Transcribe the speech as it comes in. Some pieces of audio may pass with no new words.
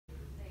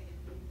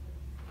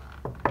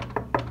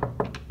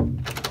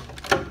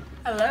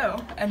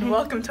Hello, and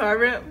welcome to our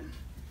room.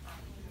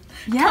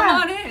 Yeah.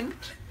 Come on in.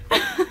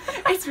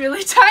 It's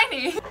really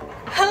tiny.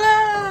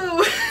 Hello!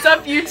 What's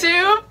up,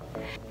 YouTube?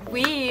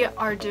 We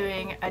are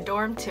doing a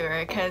dorm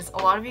tour because a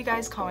lot of you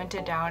guys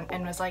commented down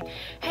and was like,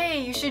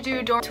 hey, you should do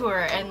a dorm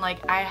tour, and like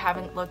I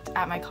haven't looked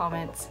at my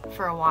comments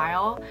for a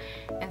while,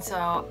 and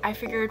so I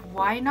figured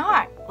why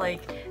not?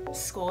 Like,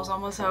 school's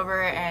almost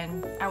over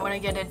and I want to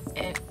get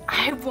in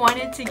I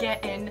wanted to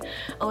get in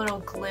a little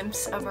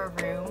glimpse of our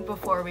room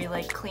before we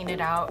like clean it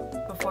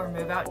out before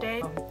move out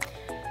day.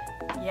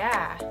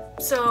 Yeah,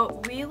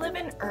 so we live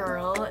in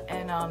Earl,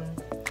 and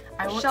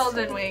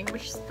Sheldon Wing,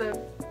 which is the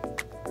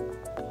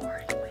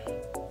boring wing.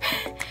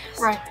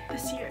 Right.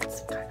 This year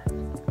it's kind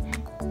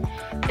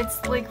of...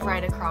 It's like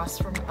right across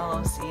from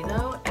LOC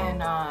though,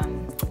 and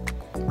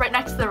right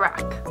next to the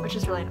rack, which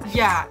is really nice.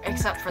 yeah,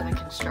 except for the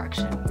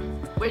construction.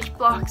 Which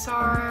blocks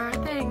our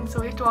thing, so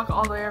we have to walk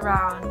all the way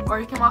around. Or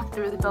you can walk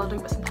through the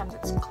building, but sometimes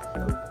it's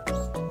closed.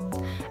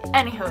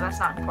 Anywho, that's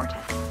not important.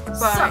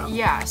 But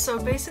yeah, so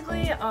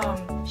basically,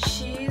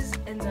 she's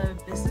in the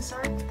business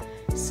arc,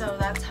 so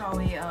that's how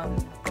we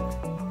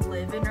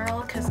live in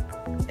Earl, because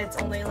it's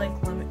only like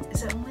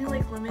is it only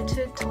like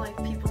limited to like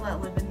people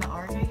that live in the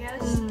arc, I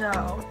guess?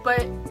 No,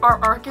 but our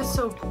arc is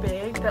so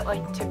big that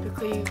like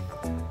typically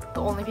the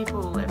only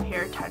people who live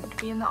here tend to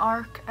be in the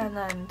arc, and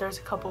then there's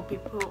a couple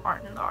people who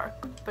aren't in the arc,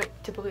 but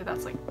typically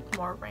that's like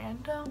more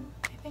random,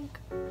 I think.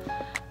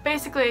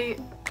 Basically,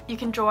 you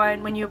can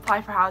join, when you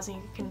apply for housing,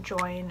 you can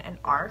join an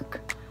ARC,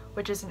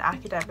 which is an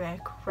academic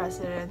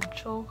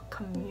residential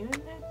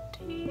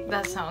community.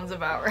 That sounds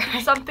about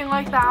right. Something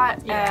like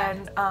that. Yeah.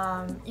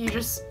 And you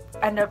just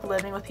end up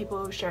living with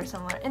people who share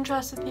similar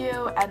interests with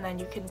you, and then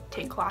you can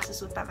take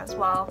classes with them as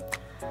well.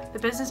 The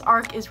business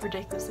ARC is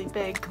ridiculously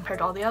big compared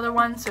to all the other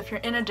ones, so if you're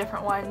in a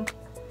different one,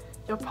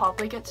 you'll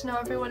probably get to know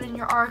everyone in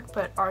your ARC,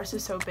 but ours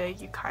is so big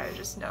you kind of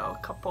just know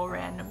a couple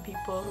random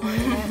people who are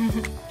in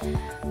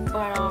it.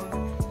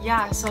 But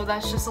yeah, so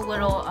that's just a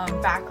little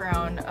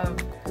background of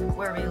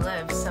where we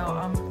live.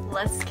 So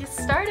let's get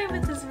started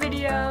with this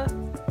video.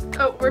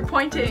 Oh, we're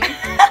pointing.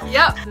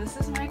 Yep. This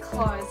is my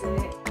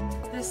closet.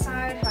 This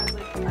side has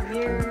like a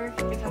mirror.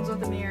 It comes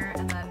with a mirror,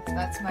 and then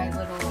that's my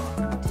little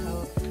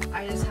tote.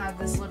 I just have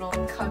this little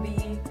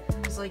cubby.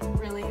 It's like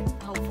really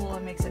helpful.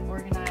 It makes it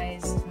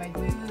organized. My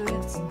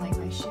boots and like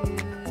my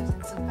shoes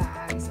and some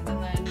bags. And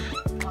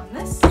then on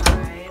this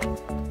side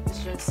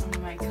is just some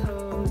of my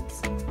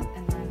coats.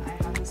 And then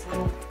I have this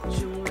little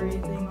jewelry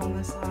thing on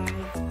the side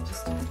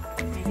just to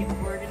make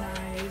it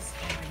organized.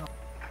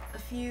 A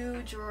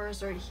few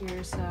drawers right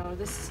here. So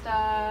this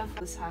stuff.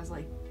 This has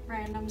like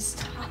random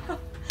stuff.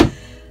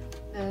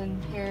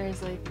 Then here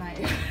is like my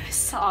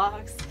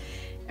socks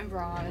and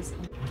bras.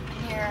 And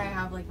here I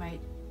have like my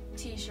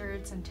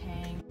t-shirts and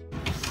tank.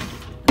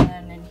 And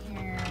then in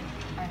here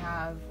I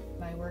have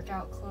my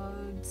workout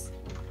clothes.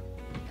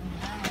 And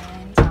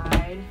then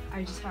inside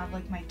I just have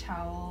like my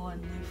towel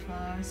and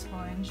loofah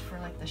sponge for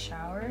like the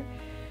shower.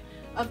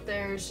 Up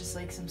there is just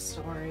like some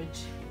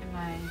storage in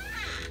my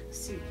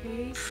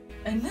suitcase.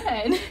 And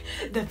then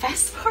the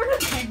best part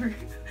of my room,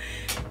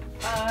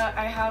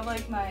 I have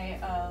like my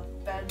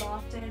bed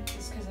lofted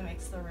just because it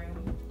makes the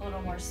room a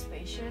little more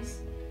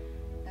spacious.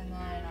 And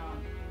then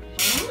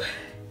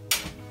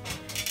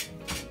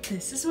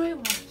this is my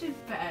lofted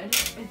bed.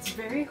 It's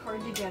very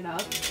hard to get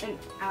up and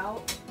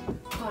out,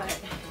 but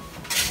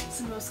it's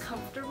the most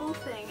comfortable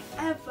thing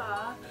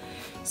ever.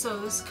 So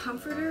this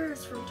comforter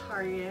is from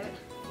Target,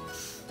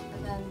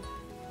 and then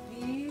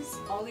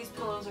all these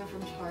pillows are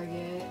from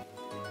Target.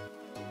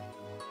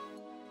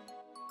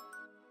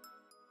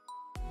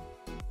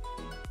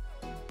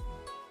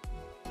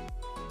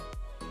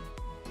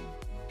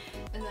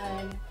 And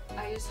then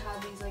I just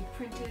have these like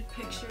printed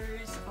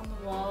pictures on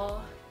the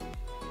wall,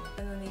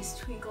 and then these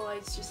twinkle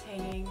lights just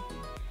hanging.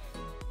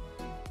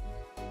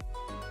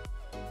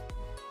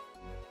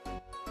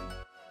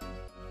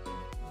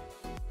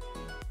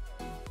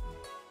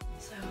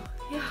 So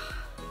yeah,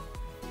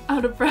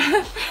 out of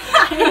breath.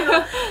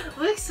 I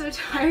look so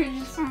tired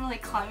just from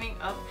like climbing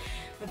up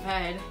the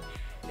bed.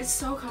 It's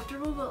so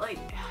comfortable, but like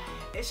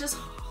it's just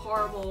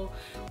horrible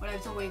when I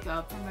have to wake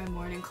up for my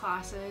morning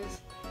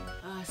classes.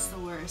 It's the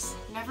worst.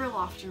 Never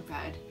loft your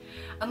bed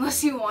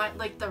unless you want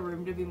like the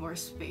room to be more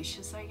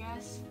spacious, I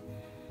guess.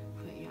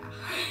 But yeah.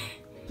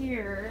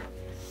 Here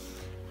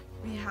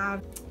we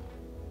have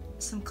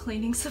some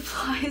cleaning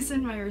supplies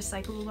in my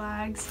recyclable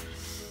bags.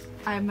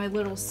 I have my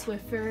little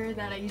Swiffer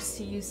that I used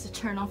to use to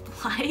turn off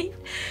the light,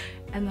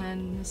 and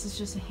then this is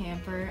just a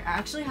hamper. It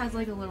actually has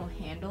like a little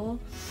handle,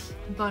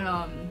 but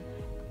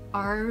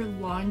our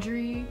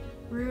laundry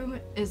room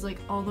is like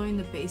all the way in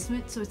the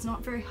basement, so it's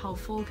not very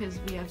helpful because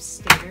we have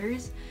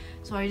stairs.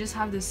 So I just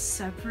have this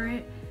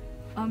separate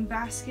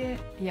basket.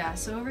 Yeah,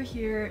 so over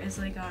here is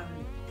like I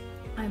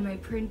have my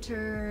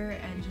printer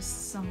and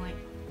just some like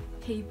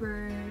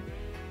paper,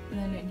 and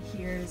then in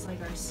here is like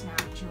our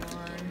snack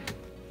drawer,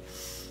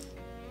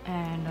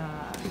 and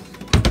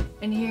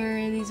in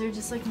here these are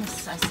just like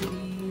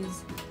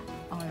necessities.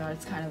 Oh my god,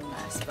 it's kind of a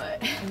mess,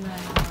 but and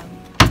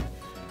then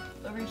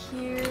Over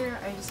here,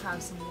 I just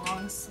have some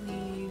long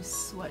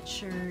sleeves,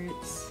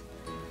 sweatshirts,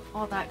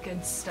 all that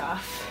good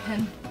stuff.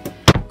 And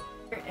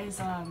here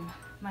is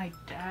my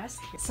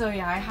desk. So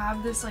yeah, I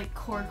have this like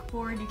cork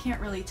board, you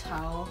can't really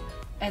tell,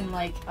 and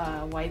like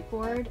a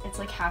whiteboard. It's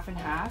like half and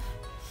half.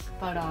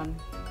 But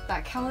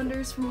that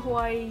calendar's from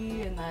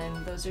Hawaii, and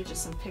then those are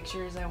just some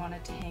pictures I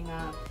wanted to hang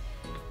up.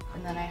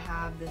 And then I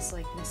have this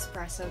like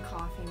Nespresso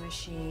coffee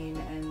machine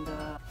and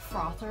the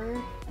frother,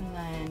 and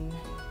then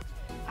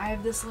I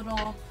have this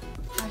little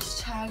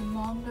hashtag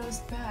mom knows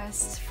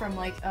best from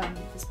like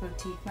this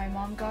boutique my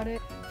mom got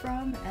it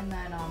from, and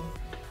then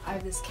I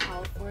have this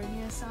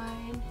California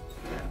sign.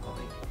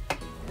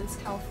 This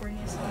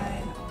California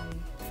sign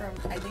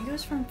from, I think it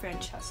was from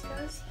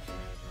Francesca's.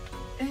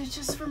 And it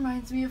just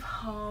reminds me of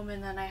home.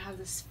 And then I have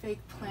this fake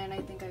plant I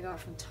think I got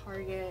from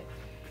Target.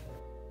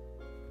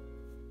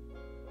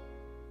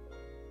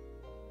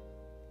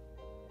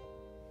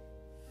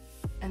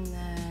 And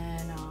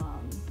then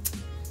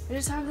I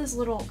just have this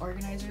little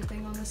organizer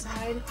thing on the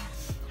side. It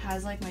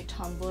has like my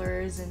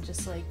tumblers and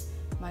just like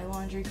my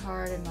laundry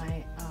cart and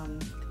my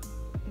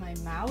my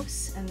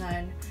mouse. And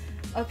then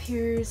up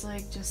here is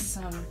like just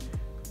some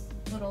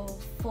little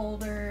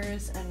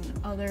folders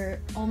and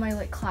all my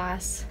like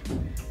class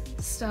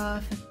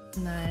stuff.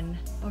 And then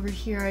over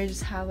here I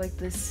just have like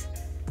this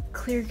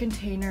clear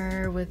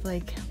container with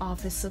like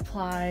office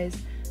supplies.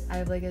 I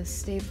have like a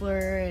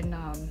stapler and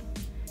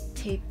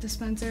tape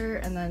dispenser,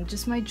 and then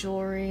just my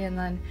jewelry, and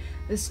then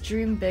this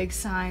dream big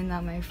sign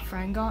that my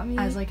friend got me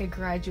as like a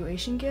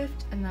graduation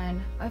gift. And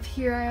then up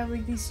here I have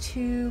like these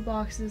 2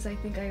 boxes I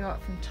think I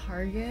got from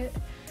Target.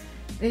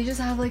 They just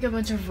have like a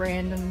bunch of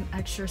random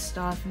extra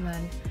stuff. And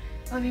then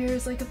up here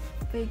is like a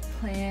fake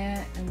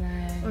plant, and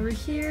then over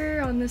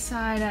here on this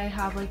side I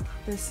have like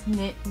this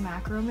knit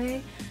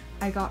macrame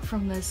I got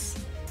from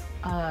this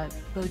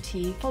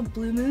boutique called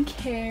Blue Moon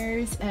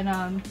Cares.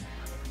 And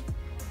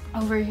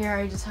over here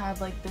I just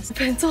have like this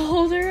pencil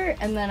holder,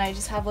 and then I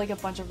just have like a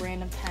bunch of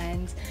random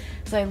pens,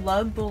 so I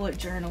love bullet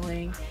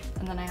journaling.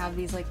 And then I have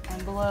these like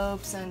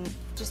envelopes and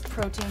just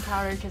protein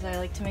powder because I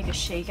like to make a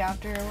shake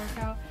after a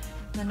workout.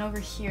 And then over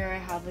here I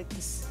have like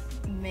this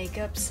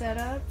makeup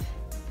setup,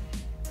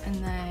 and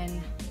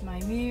then my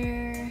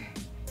mirror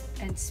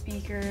and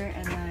speaker,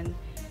 and then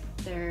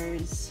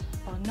there's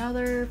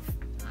another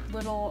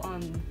little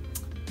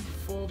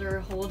folder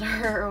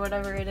holder or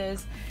whatever it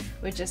is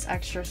with just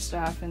extra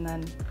stuff. And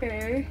then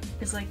here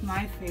is like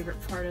my favorite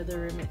part of the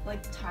room. It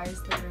like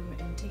ties the room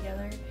in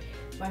together.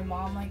 My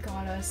mom like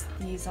got us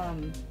these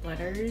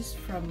letters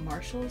from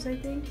Marshall's I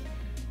think,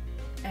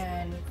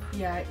 and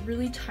yeah, it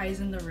really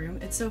ties in the room.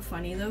 It's so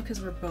funny though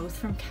because we're both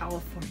from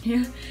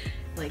California,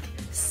 like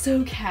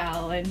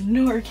SoCal and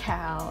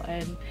NorCal,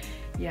 and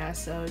yeah,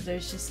 so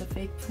there's just a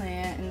fake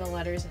plant and the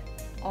letters,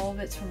 all of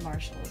it's from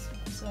Marshall's.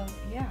 So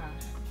yeah.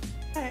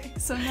 Okay,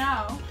 so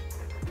now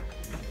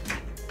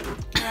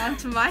we're on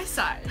to my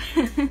side.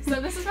 So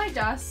this is my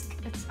desk.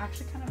 It's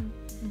actually kind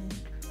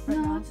of right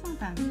now. It's not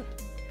bad.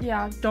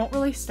 Yeah, don't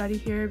really study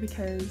here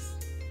because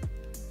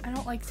I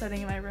don't like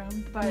studying in my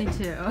room. But Me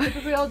too.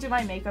 typically I'll do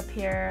my makeup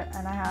here,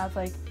 and I have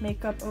like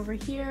makeup over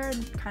here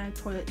and kind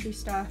of toiletry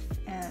stuff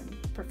and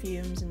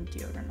perfumes and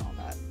deodorant and all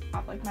that. I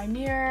have like my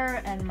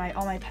mirror and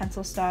all my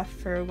pencil stuff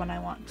for when I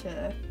want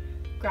to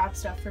grab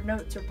stuff for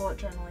notes or bullet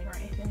journaling or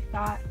anything like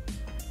that.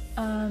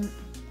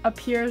 Up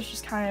here is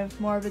just kind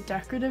of more of a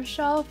decorative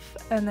shelf,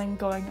 and then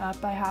going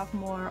up I have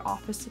more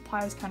office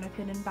supplies kind of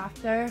hidden back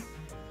there,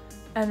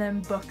 and then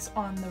books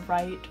on the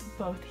right,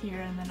 both here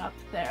and then up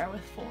there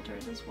with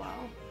folders as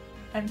well,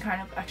 and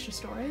kind of extra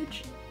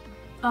storage.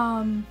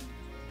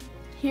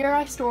 Here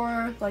I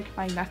store like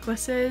my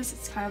necklaces.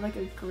 It's kind of like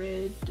a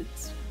grid,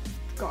 it's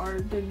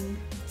garden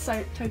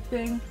site type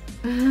thing.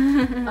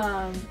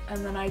 And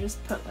then I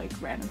just put like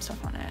random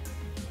stuff on it.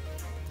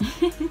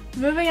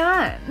 Moving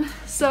on.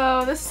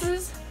 So this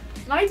is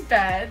my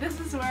bed. This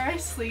is where I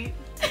sleep.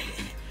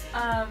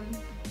 I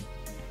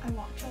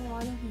watch a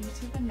lot of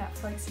YouTube and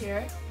Netflix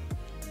here.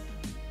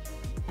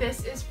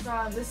 This is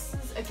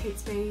a Kate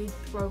Spade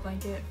throw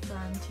blanket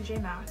from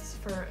TJ Maxx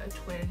for a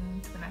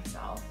twin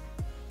XL.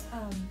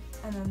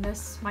 And then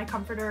my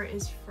comforter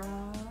is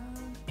from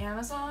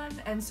Amazon,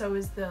 and so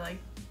is the like,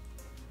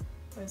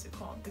 what is it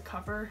called? The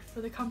cover for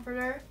the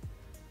comforter.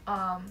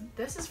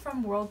 This is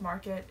from World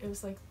Market. It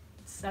was like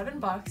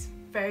 $7,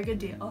 very good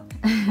deal.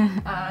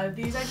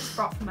 These I just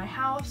brought from my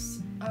house.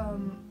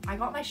 I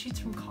got my sheets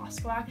from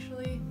Costco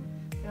actually.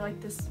 They're like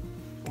this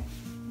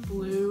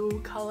blue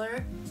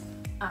color.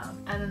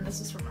 And then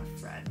this is from a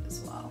friend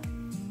as well.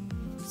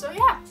 So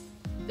yeah,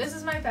 this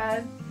is my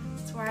bed.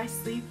 It's where I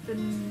sleep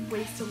and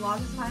waste a lot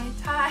of my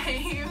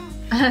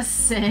time.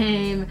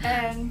 Same.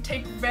 And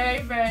take very,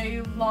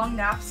 very long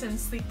naps and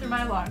sleep through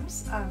my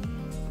alarms.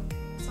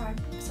 Sorry,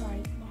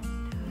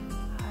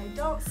 Mom. I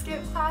don't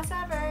skip class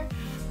ever.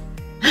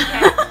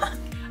 Okay.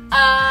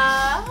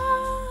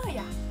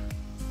 Yeah.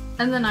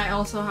 And then I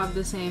also have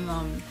the same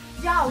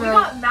yeah, we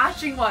got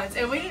matching ones,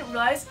 and we didn't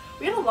realize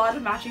we had a lot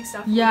of matching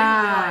stuff.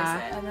 Yeah. We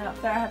didn't realize it. And then up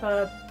there I have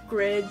a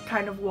grid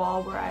kind of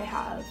wall where I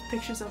have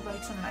pictures of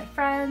like some of my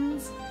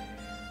friends.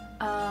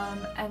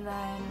 And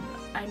then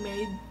I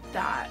made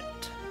that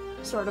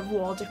sort of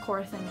wall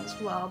decor thing as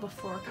well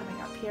before coming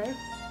up here.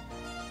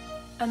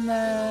 And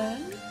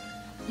then,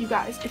 you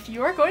guys, if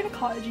you are going to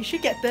college, you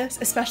should get this,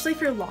 especially if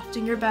you're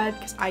lofting your bed,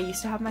 because I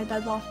used to have my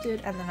bed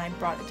lofted and then I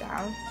brought it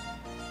down.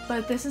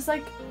 But this is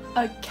like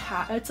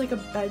it's like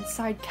a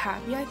bedside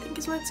cabbie, I think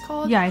is what it's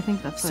called. Yeah, I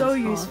think that's what so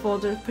it's useful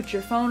to put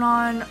your phone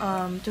on,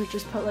 to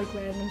just put like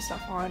random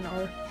stuff on,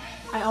 or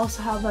I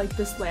also have like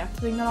this lamp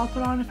thing that I'll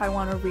put on if I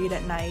want to read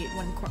at night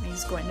when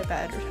Courtney's going to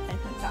bed or anything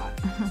like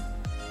that.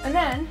 And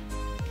then,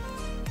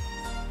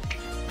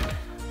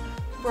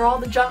 where all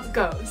the junk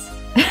goes.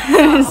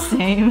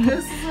 Same.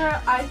 This is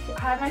where I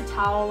have my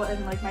towel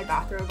and like my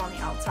bathrobe on the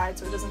outside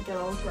so it doesn't get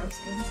all gross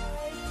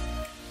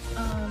inside.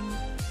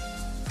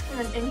 And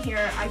then in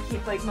here I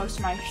keep like most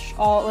of my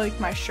all like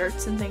my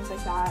shirts and things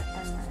like that,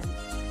 and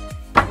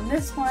then in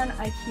this one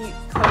I keep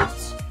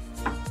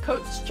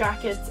coats,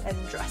 jackets, and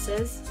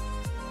dresses.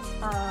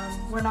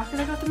 We're not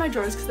gonna go through my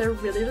drawers because they're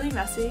really, really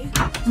messy.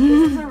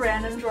 This is a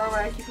random drawer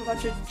where I keep a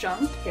bunch of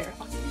junk. Here,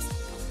 I'll give you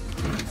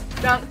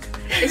some. Junk.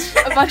 It's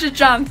a bunch of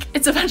junk.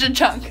 It's a bunch of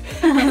junk.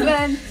 And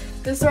then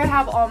this is where I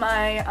have all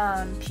my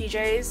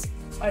PJs.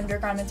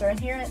 Undergarments are in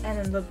here, and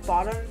then the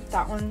bottom,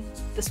 that one,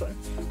 this one,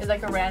 is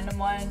like a random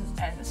one,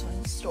 and this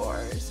one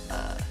stores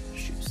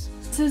shoes.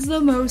 This is the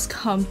most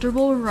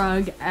comfortable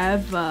rug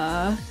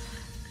ever.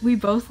 We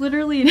both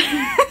literally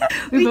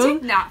we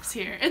take naps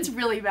here. It's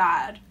really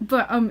bad.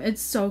 But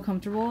it's so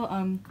comfortable.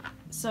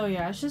 So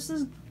yeah, it's just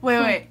this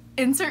wait.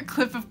 Insert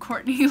clip of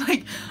Courtney.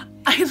 Like,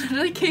 I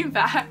literally came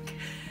back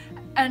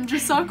and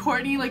just saw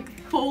Courtney like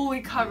fully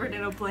covered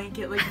in a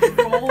blanket, like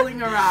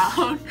rolling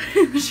around.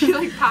 She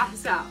like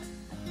passed out.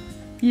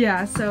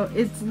 Yeah, so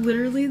it's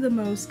literally the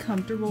most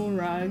comfortable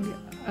rug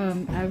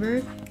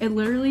ever. It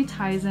literally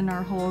ties in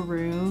our whole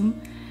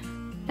room,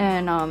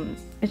 and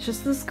it's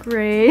just this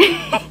gray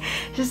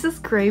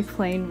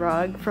plain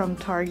rug from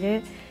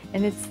Target,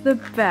 and it's the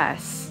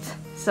best.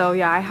 So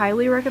yeah, I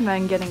highly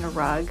recommend getting a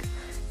rug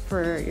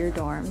for your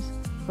dorms.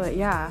 But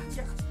yeah.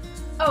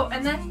 Oh,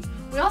 and then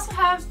we also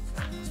have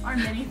our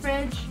mini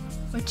fridge,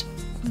 which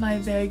my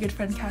very good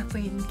friend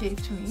Kathleen gave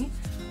to me.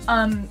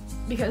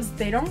 Because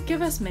they don't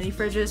give us mini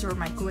fridges or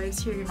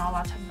microwaves here. You're not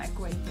allowed to have a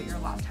microwave, but you're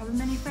allowed to have a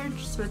mini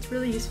fridge. So it's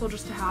really useful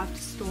just to have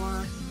to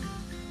store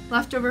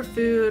leftover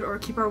food or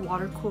keep our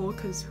water cool,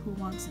 because who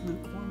wants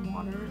lukewarm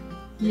water?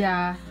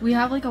 Yeah, we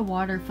have like a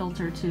water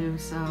filter too,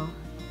 so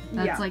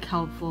that's like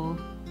helpful.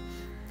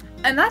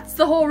 And that's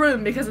the whole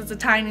room because it's a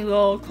tiny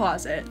little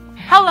closet.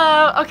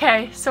 Hello!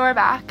 Okay, so we're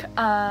back.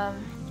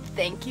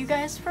 Thank you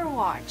guys for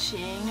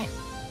watching,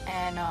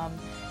 and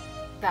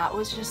that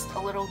was just a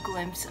little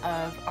glimpse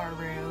of our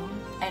room,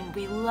 and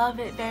we love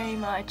it very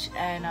much,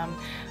 and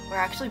we're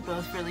actually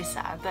both really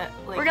sad that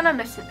like we're gonna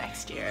miss it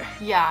next year.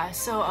 Yeah,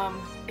 so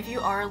if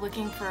you are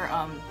looking for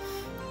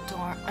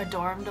a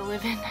dorm to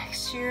live in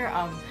next year,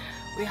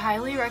 we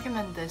highly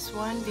recommend this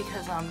one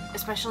because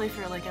especially if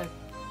you're like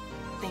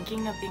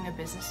thinking of being a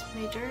business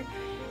major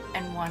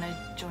and want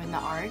to join the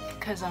ARC,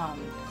 because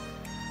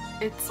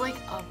it's like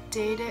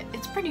updated.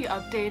 It's pretty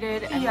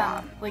updated, and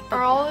yeah, like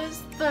Earl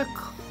is the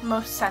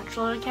most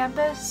central to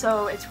campus,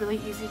 so it's really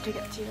easy to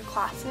get to your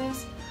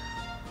classes.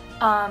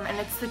 And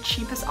it's the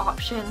cheapest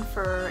option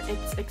for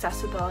its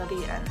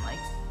accessibility and like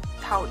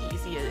how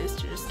easy it is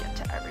to just get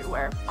to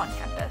everywhere on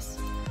campus.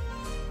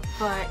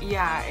 But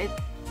yeah,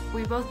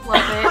 we both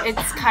love it.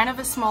 It's kind of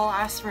a small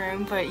ass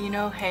room, but you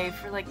know, hey,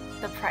 for like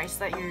the price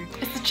that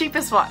it's the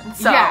cheapest one.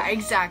 So yeah,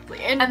 exactly.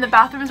 And the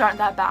bathrooms aren't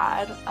that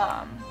bad.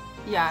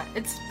 Yeah,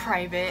 it's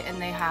private,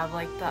 and they have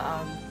like the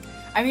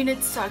I mean,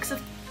 it sucks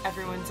if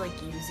everyone's like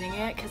using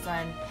it, because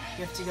then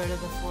you have to go to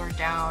the floor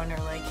down or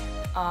like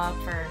up,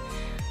 or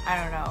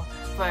I don't know.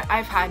 But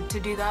I've had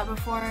to do that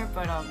before.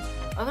 But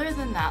other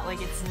than that, like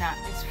it's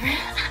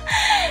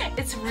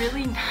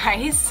really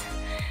nice.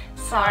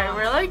 Sorry,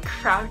 we're like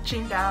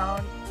crouching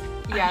down.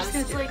 Yeah, this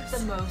is like the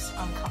most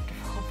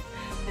uncomfortable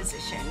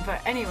position.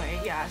 But anyway,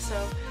 yeah, so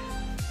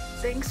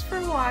thanks for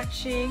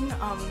watching.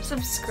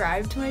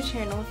 Subscribe to my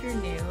channel if you're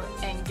new,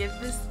 and give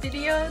this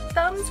video a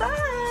thumbs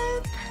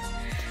up.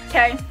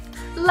 Okay,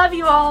 love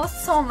you all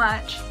so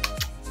much.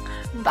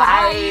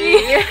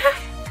 Bye.